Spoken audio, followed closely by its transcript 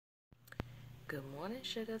Good morning,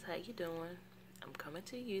 sugars. How you doing? I'm coming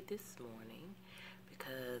to you this morning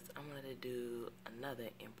because I wanted to do another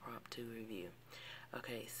impromptu review.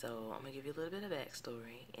 Okay, so I'm gonna give you a little bit of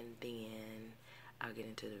backstory and then I'll get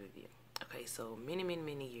into the review. Okay, so many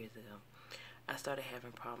years ago, I started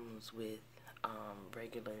having problems with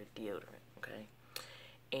regular deodorant. Okay,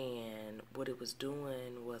 and what it was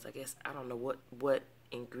doing was, I guess, I don't know what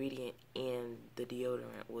ingredient in the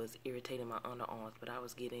deodorant was irritating my underarms, but I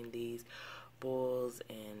was getting these boils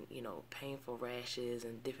and painful rashes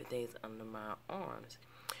and different things under my arms.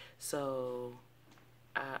 So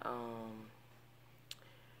I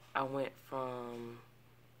went from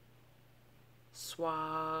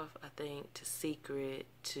Suave, I think, to Secret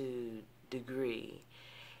to Degree,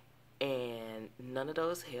 and none of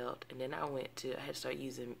those helped. And then I had to start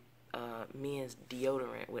using men's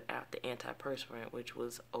deodorant without the antiperspirant, which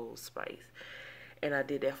was Old Spice. And I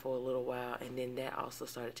did that for a little while, and then that also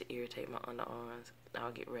started to irritate my underarms.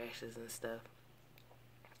 I'll get rashes and stuff.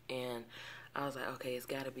 And I was like, okay, it's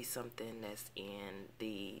got to be something that's in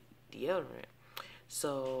the deodorant.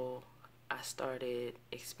 So I started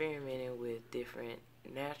experimenting with different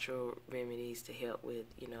natural remedies to help with,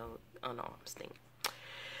 underarm stinging.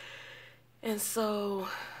 And so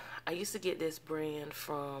I used to get this brand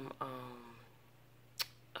from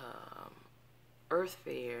Earth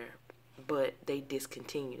Fare, but they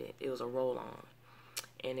discontinued it. It was a roll-on,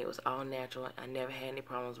 and it was all natural. I never had any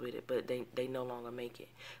problems with it, but they no longer make it.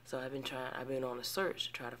 So I've been on a search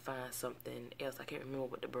to try to find something else. I can't remember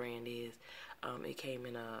what the brand is. It came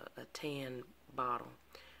in a tan bottle.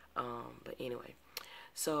 But anyway,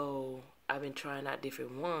 so I've been trying out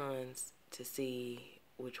different ones to see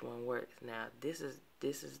which one works. Now this is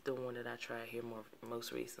the one that I tried here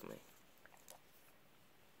most recently.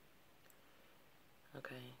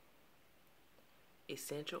 Okay.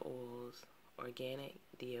 Essential oils, organic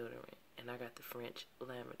deodorant, and I got the French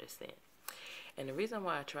lavender scent. And the reason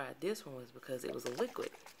why I tried this one was because it was a liquid.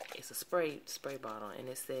 It's a spray bottle, and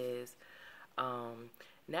it says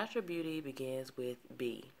natural beauty begins with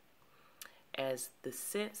B. As the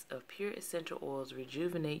scents of pure essential oils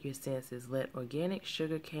rejuvenate your senses, let organic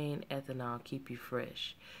sugarcane ethanol keep you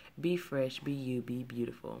fresh. Be fresh, be you, be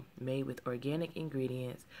beautiful. Made with organic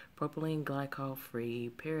ingredients, propylene glycol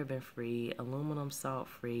free, paraben free, aluminum salt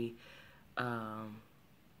free,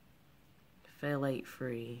 phthalate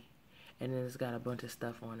free, and then it's got a bunch of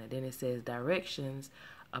stuff on it. Then it says directions: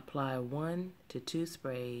 apply 1 to 2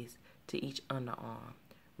 sprays to each underarm.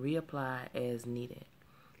 Reapply as needed.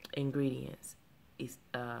 Ingredients: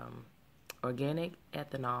 organic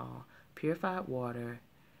ethanol, purified water,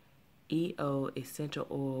 EO essential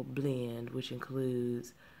oil blend, which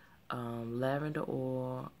includes lavender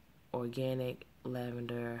oil, organic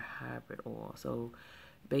lavender hybrid oil. So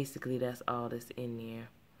basically that's all that's in there.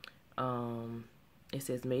 It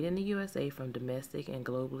says made in the USA from domestic and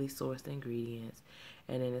globally sourced ingredients,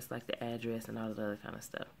 and then it's like the address and all the other kind of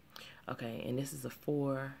stuff. Okay, and this is a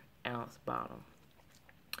 4-ounce bottle.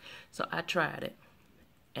 So I tried it,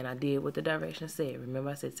 and I did what the directions said. Remember,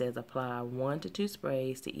 I said it says apply 1 to 2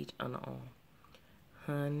 sprays to each underarm.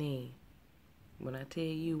 Honey, when I tell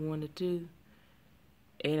you 1 to 2,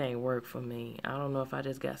 it ain't work for me. I don't know if I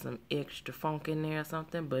just got some extra funk in there or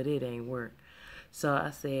something, but it ain't work. So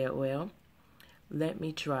I said, well, let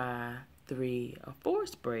me try 3 or 4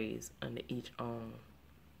 sprays under each arm.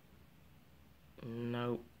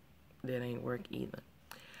 Nope, that ain't work either.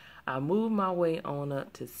 I moved my way on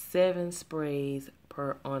up to 7 sprays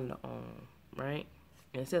per underarm, right?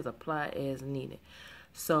 And it says apply as needed.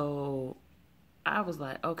 So I was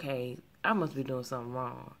like, okay, I must be doing something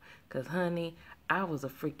wrong. Because, honey, I was a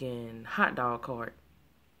freaking hot dog cart.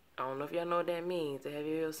 I don't know if y'all know what that means. Have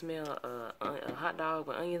you ever smelled a hot dog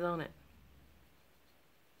with onions on it?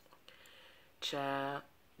 Child,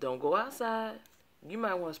 don't go outside. You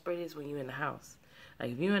might want to spray this when you're in the house.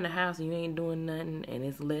 Like, if you're in the house and you ain't doing nothing and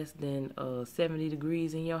it's less than 70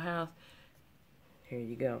 degrees in your house, here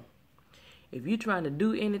you go. If you're trying to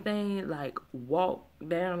do anything, like walk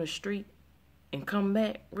down the street and come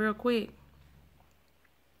back real quick,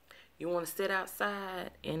 you want to sit outside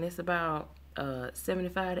and it's about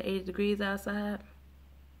 75 to 80 degrees outside,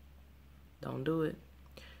 don't do it.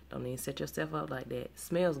 Don't even set yourself up like that. It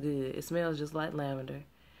smells good. It smells just like lavender.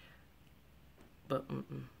 But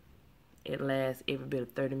it lasts every bit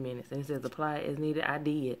of 30 minutes. And it says apply as needed. I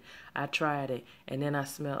did. I tried it. And then I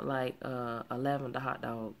smelled like a lavender hot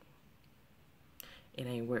dog. It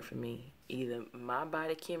ain't work for me. Either my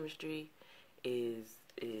body chemistry is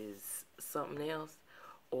something else,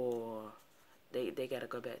 or they got to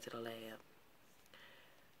go back to the lab.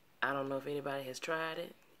 I don't know if anybody has tried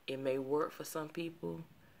it. It may work for some people.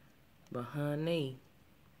 But honey,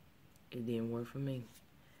 it didn't work for me.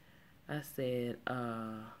 I said,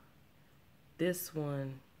 this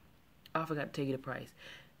one, I forgot to tell you the price.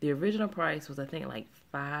 The original price was, I think, like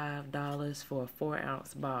 $5 for a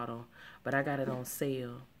 4-ounce bottle, but I got it on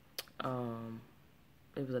sale. It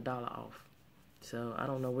was $1 off. So I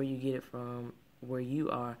don't know where you get it from, where you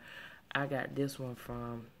are. I got this one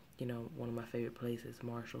from, you know, one of my favorite places,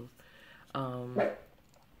 Marshall's.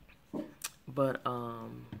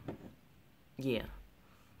 Yeah.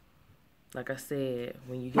 Like I said,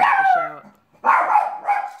 when you get out the shower,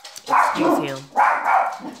 excuse him.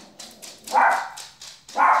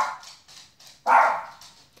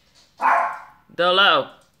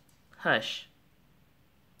 Dolo, hush.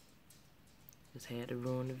 Just had to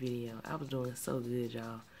ruin the video. I was doing so good,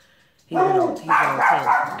 y'all. He's been on 10,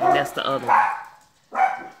 and that's the other one.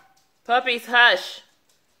 Puppies, hush.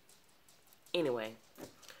 Anyway,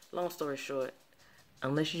 long story short,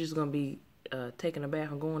 unless you're just gonna be taking a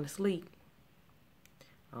bath and going to sleep,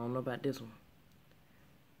 I don't know about this one.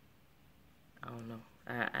 I don't know.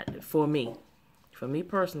 For me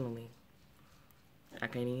personally, I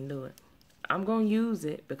can't even do it. I'm gonna use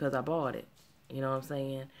it because I bought it. You know what I'm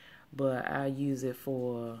saying? But I use it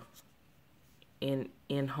for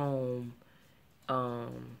in-home.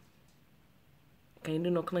 Can't do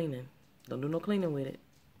no cleaning. Don't do no cleaning with it.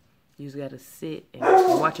 You just gotta sit and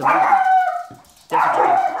watch a movie. That's what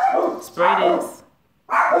you do. Spray this.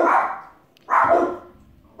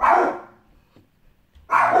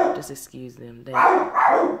 Just excuse them.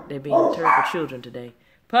 They're being terrible children today.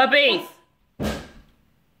 Puppies!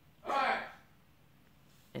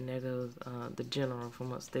 And there goes the general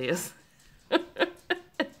from upstairs.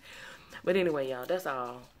 But anyway, y'all, that's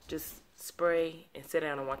all. Just spray and sit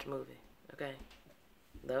down and watch a movie. Okay?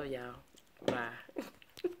 Love y'all. Bye.